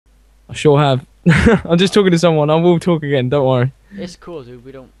I sure have. I'm just talking to someone. I will talk again. Don't worry. It's cool, dude.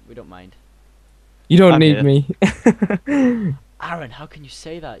 We don't mind. You don't I'm need here. me. Aaron, how can you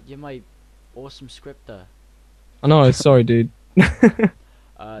say that? You're my awesome scripter. I know. Sorry, dude.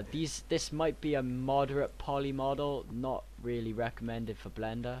 This might be a moderate poly model, not really recommended for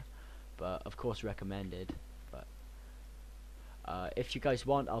Blender, but of course recommended. But if you guys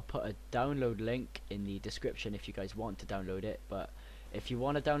want, I'll put a download link in the description if you guys want to download it. But if you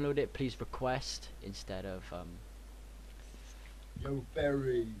want to download it, please request instead of Yo,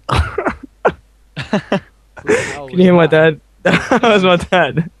 Barry. Can you hear my dad? That was my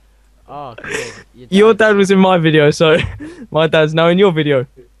dad. Oh, cool. Your dad was in my video, so my dad's now in your video.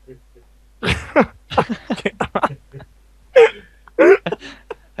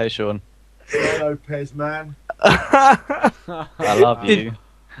 Hey, Sean. Hello, Pez man. I love you.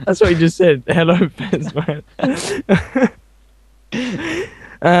 That's what he just said. Hello, Pez man.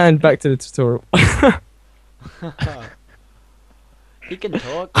 And back to the tutorial. He can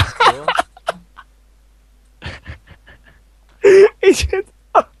talk. It's cool. he just,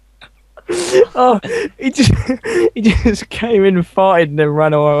 oh, he just came in and farted and then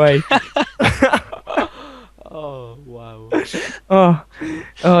ran away. Oh wow.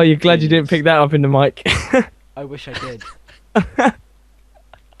 Oh, you're glad you didn't pick that up in the mic. I wish I did.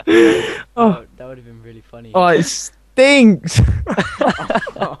 Oh, That would have been really funny. oh, it stinks.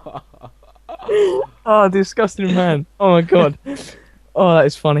 Oh, disgusting man. Oh my god. Oh, that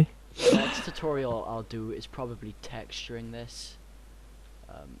is funny. The next tutorial I'll do is probably texturing this.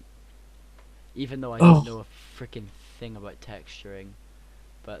 Even though I don't know a freaking thing about texturing,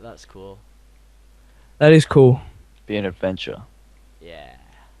 but that's cool. That is cool. Be an adventure. Yeah.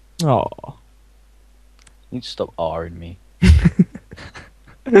 Oh. You need to stop R-ing me.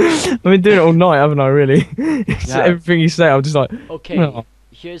 I've been doing it all night, haven't I, really? Yeah. Everything you say, I'm just like, Okay, oh.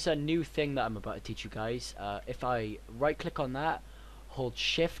 here's a new thing that I'm about to teach you guys. If I right click on that, hold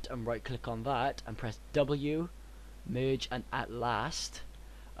shift and right click on that and press W, merge and at last,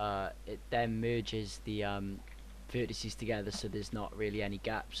 it then merges the vertices together so there's not really any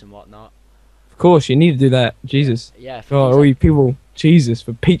gaps and whatnot. Of course, you need to do that. Jesus. Yeah, for Oh, things all like- you people. Jesus,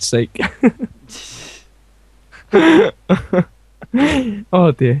 for Pete's sake.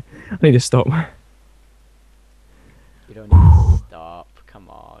 Oh dear. I need to stop. You don't need to stop, come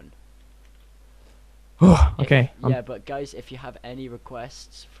on. Oh, okay. Yeah, but guys, if you have any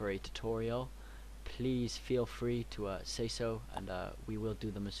requests for a tutorial, please feel free to say so, and we will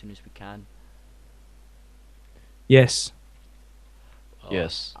do them as soon as we can. Yes.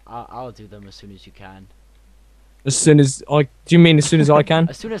 Yes. I'll do them as soon as you can. As soon as I. Do you mean as soon as I can?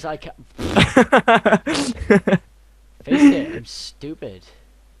 As soon as I can. Face it, I'm stupid.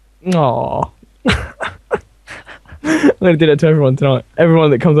 Aww. I'm gonna do that to everyone tonight. Everyone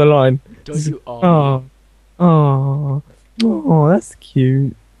that comes online. Don't you all? Oh. Oh. Oh, that's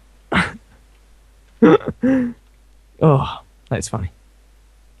cute. Oh, that's funny.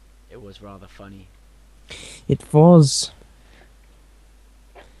 It was rather funny. It was.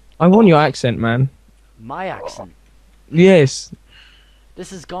 I want your accent, man. My accent. Yes. This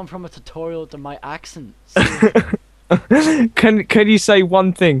has gone from a tutorial to my accent. Can you say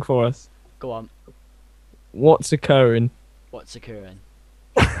one thing for us? Go on. What's occurring? What's occurring?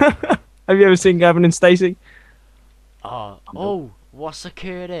 Have you ever seen Gavin and Stacey? Oh, what's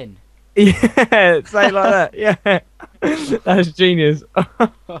occurring? Yeah, say it like that. Yeah, that's genius.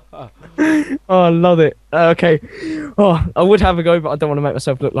 Oh, I love it. Okay. Oh, I would have a go, but I don't want to make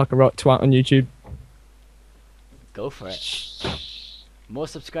myself look like a right twat on YouTube. Go for it. More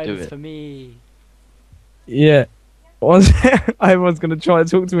subscribers for me. Yeah. One sec. Everyone's gonna try to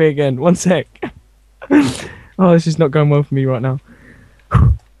talk to me again. One sec. Oh, this is not going well for me right now.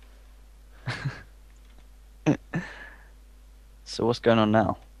 So what's going on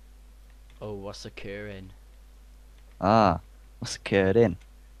now? Oh, what's occurring? Ah, what's occurring?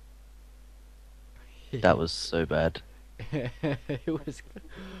 That was so bad. It was.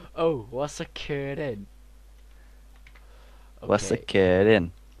 Oh, what's occurring? What's Okay,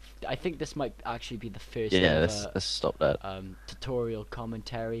 occurring? I think this might actually be the first Yeah, ever, let's stop that. tutorial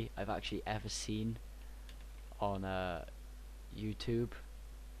commentary I've actually ever seen on YouTube.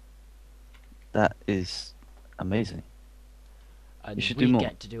 That is amazing. And You should we do more.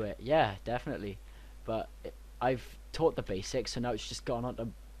 get to do it. Yeah, definitely. But I've taught the basics, so now it's just gone on to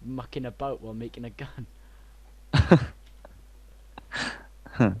mucking about while making a gun.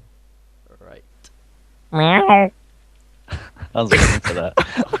 Right. Meow. I was waiting for that.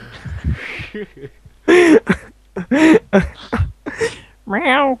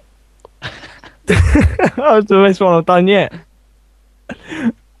 Meow. That was the best one I've done yet.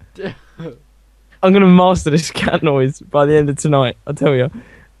 I'm gonna master this cat noise by the end of tonight. I tell you.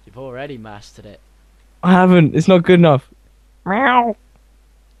 You've already mastered it. I haven't. It's not good enough. Meow.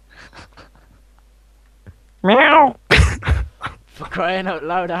 Meow. For crying out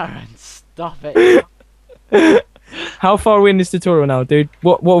loud, Aaron, stop it. How far are we in this tutorial now, dude?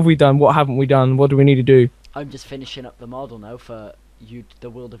 What have we done? What haven't we done? What do we need to do? I'm just finishing up the model now for you, the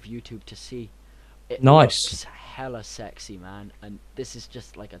world of YouTube to see. It Nice. looks hella sexy, man, and this is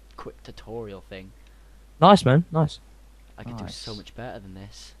just like a quick tutorial thing. Nice, man. Nice. I could do so Nice. much better than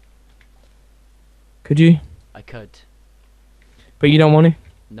this. Could you? I could. But you don't want to?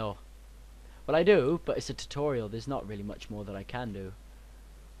 No. Well, I do, but it's a tutorial. There's not really much more that I can do.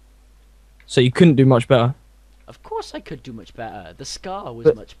 So you couldn't do much better? Of course I could do much better. The scar was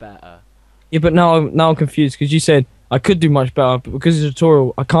But- much better. Yeah, but now I'm confused because you said I could do much better, but because it's a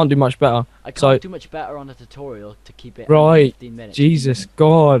tutorial, I can't do much better. I can't So- do much better on a tutorial to keep it under Right. 15 minutes. Jesus,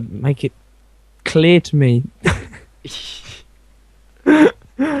 God, make it clear to me.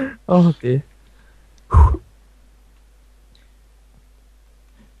 Oh dear.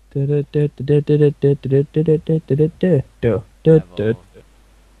 Level.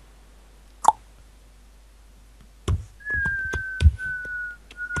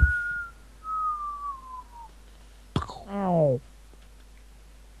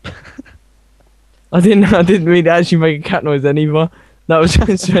 I didn't mean to actually make a cat noise then either. That was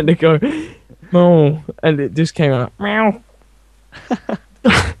just trying to go meow, and it just came out meow.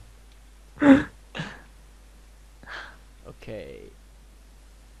 Okay.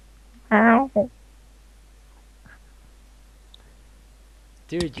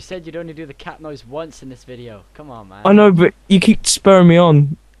 Dude, you said you'd only do the cat noise once in this video. Come on, man. I know, but you keep spurring me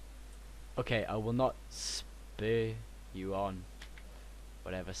on. Okay, I will not spur you on.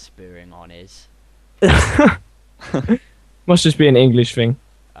 Whatever spurring on is. Must just be an English thing.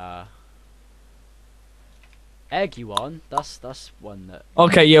 Egg you on. That's one that.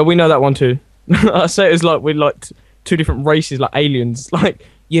 Okay, yeah, we know that one too. I say it as like we're like two different races, like aliens. Like,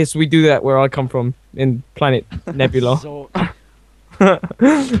 yes, we do that where I come from in planet Nebula. Zork.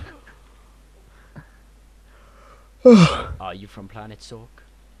 Are you from planet Zork?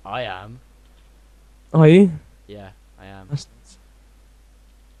 I am. Are you? Yeah, I am. That's-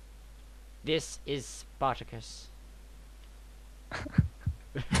 This is Spartacus.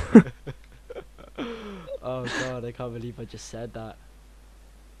 Oh god, I can't believe I just said that.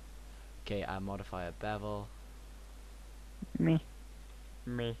 Okay, I modify a bevel. Me.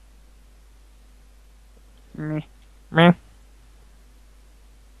 Me. Me. Meh.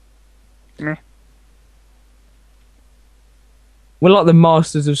 Meh. We're like the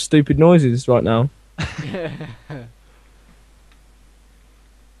masters of stupid noises right now.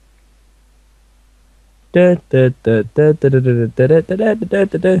 Da, da, da, da, da, da, da, da, da, da, da,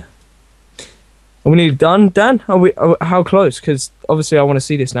 da, da. Are we nearly done, Dan? How close? Because obviously I want to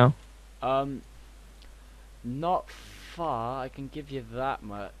see this now. Not far, I can give you that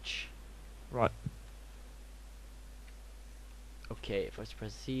much. Right. Okay, if I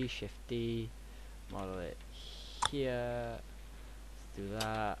press Z, Shift D, model it here. Let's do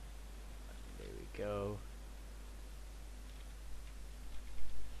that. There we go.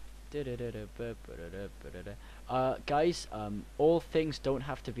 Guys, all things don't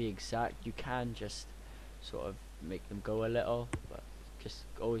have to be exact. You can just sort of make them go a little, but just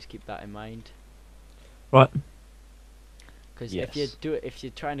always keep that in mind. Right. Because Yes. if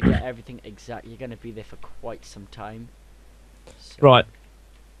you're trying to get everything exact, you're gonna be there for quite some time. So Right.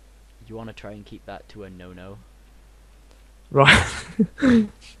 You want to try and keep that to a no-no. Right.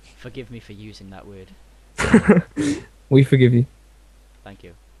 Forgive me for using that word. We forgive you. Thank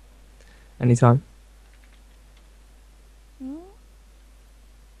you. Anytime.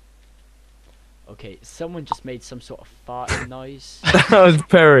 Okay, someone just made some sort of farting noise. That was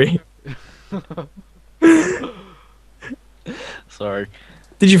Perry. Sorry.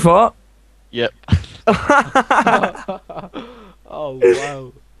 Did you fart? Yep. Oh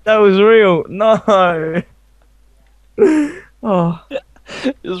wow. That was real. No. Oh.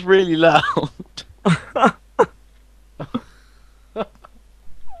 It was really loud. I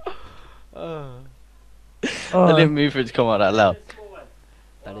Oh. didn't mean for it to come out that loud.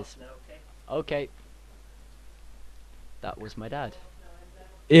 That is okay. That was my dad.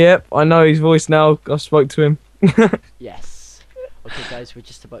 Yep, I know his voice now. I spoke to him. Yes. Okay, guys, we're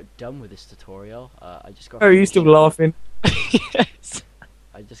just about done with this tutorial. I just got. Oh, are you still laughing? Yes.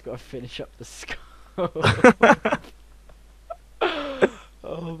 I just got to finish up the scope.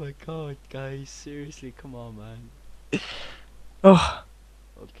 Oh my god, guys! Seriously, come on, man.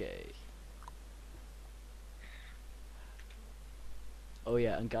 Okay. Oh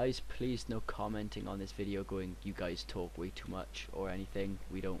yeah, and guys, please no commenting on this video going, you guys talk way too much or anything.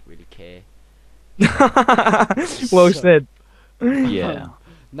 We don't really care. Well So- said. Yeah.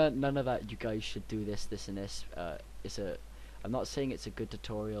 None of that. You guys should do this, this, and this. I'm not saying it's a good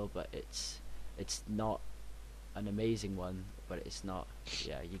tutorial, but it's not an amazing one. But it's not.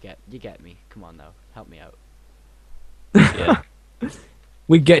 Yeah, you get me. Come on now, help me out. Yeah.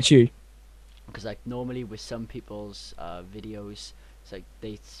 We get you. Because like normally with some people's videos, it's like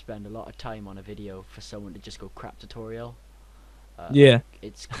they spend a lot of time on a video for someone to just go crap tutorial. Yeah.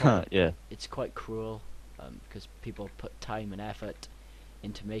 It's quite Yeah. it's quite cruel because people put time and effort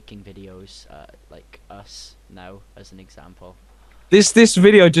into making videos like us now as an example. This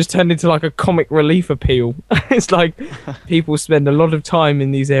video just turned into like a comic relief appeal. It's like people spend a lot of time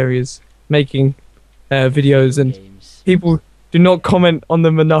in these areas making videos, and Games. people do not comment on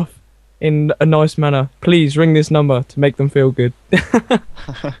them enough in a nice manner. Please ring this number to make them feel good.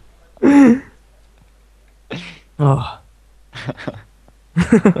 Oh.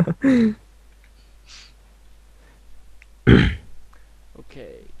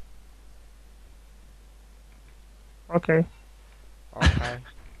 Okay. Okay. Okay.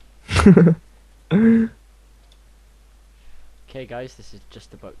 Okay, guys, this is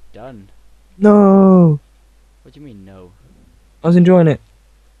just about done. No, What do you mean no? I was enjoying it.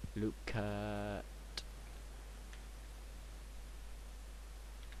 Look at.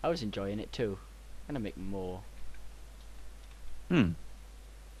 I was enjoying it too. I'm gonna make more. Hmm.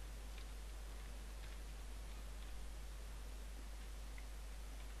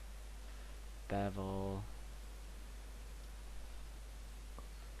 Bevel.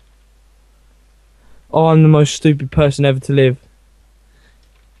 Oh, I'm the most stupid person ever to live.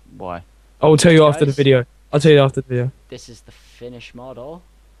 Why? I will tell you after the Guys. video. I'll tell you after the video. This is the finished model.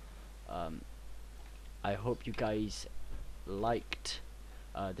 I hope you guys liked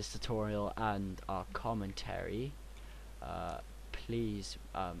this tutorial and our commentary. Please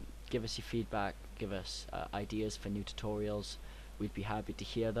give us your feedback, give us ideas for new tutorials. We'd be happy to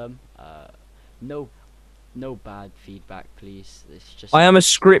hear them. No bad feedback, please. It's just I am a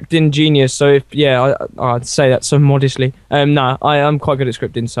scripting genius, so if I'd say that so modestly. No, I am quite good at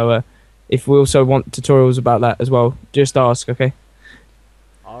scripting, so if we also want tutorials about that as well, just ask, okay?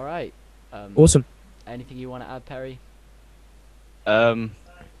 all right. Awesome. Anything you want to add, Perry? I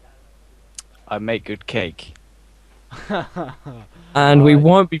make good cake. And we Alright.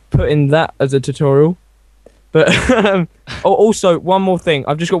 won't be putting that as a tutorial. But oh, also one more thing.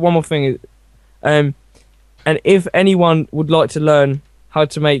 I've just got one more thing. And if anyone would like to learn how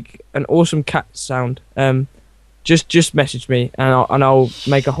to make an awesome cat sound, just message me and I'll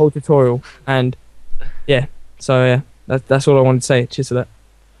make a whole tutorial. And yeah, so yeah, that's all I wanted to say. Cheers to that.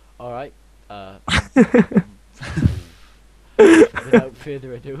 All right. Without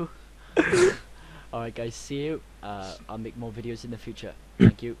further ado. All right, guys. See you. I'll make more videos in the future.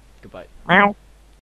 Thank you. Goodbye. Meow.